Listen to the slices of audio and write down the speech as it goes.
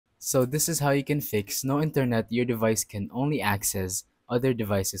So this is how you can fix no internet. Your device can only access other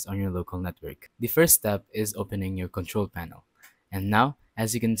devices on your local network. The first step is opening your control panel. And now,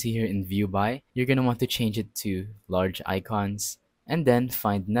 as you can see here in view by, you're going to want to change it to large icons and then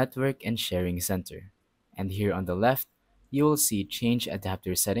find network and sharing center. And here on the left, you will see change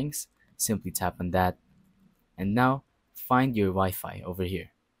adapter settings. Simply tap on that. And now find your Wi-Fi over here.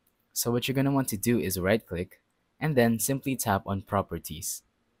 So what you're going to want to do is right click and then simply tap on properties.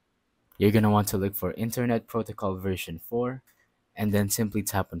 You're going to want to look for Internet Protocol version 4 and then simply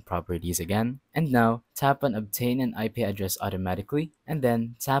tap on properties again. And now tap on obtain an IP address automatically and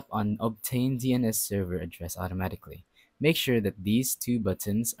then tap on obtain DNS server address automatically. Make sure that these two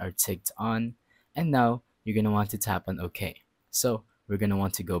buttons are ticked on and now you're going to want to tap on OK. So we're going to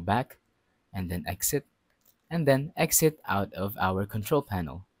want to go back and then exit and then exit out of our control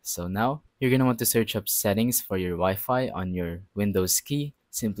panel. So now you're going to want to search up settings for your Wi-Fi on your Windows key.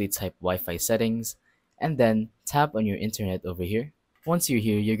 Simply type Wi-Fi settings and then tap on your internet over here. Once you're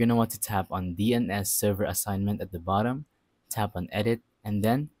here, you're going to want to tap on DNS server assignment at the bottom, tap on edit, and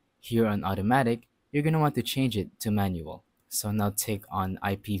then here on automatic, you're going to want to change it to manual. So now tick on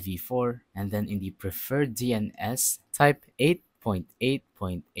IPv4 and then in the preferred DNS, type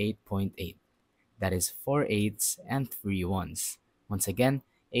 8.8.8.8. That is 4 eights and 3 ones. Once again,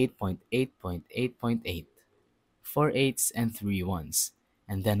 8.8.8.8. 4 eights and 3 ones.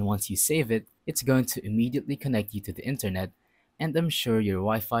 And then once you save it, it's going to immediately connect you to the internet and I'm sure your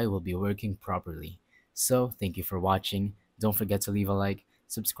Wi-Fi will be working properly. So thank you for watching. Don't forget to leave a like,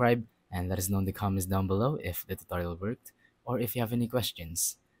 subscribe, and let us know in the comments down below if the tutorial worked or if you have any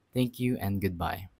questions. Thank you and goodbye.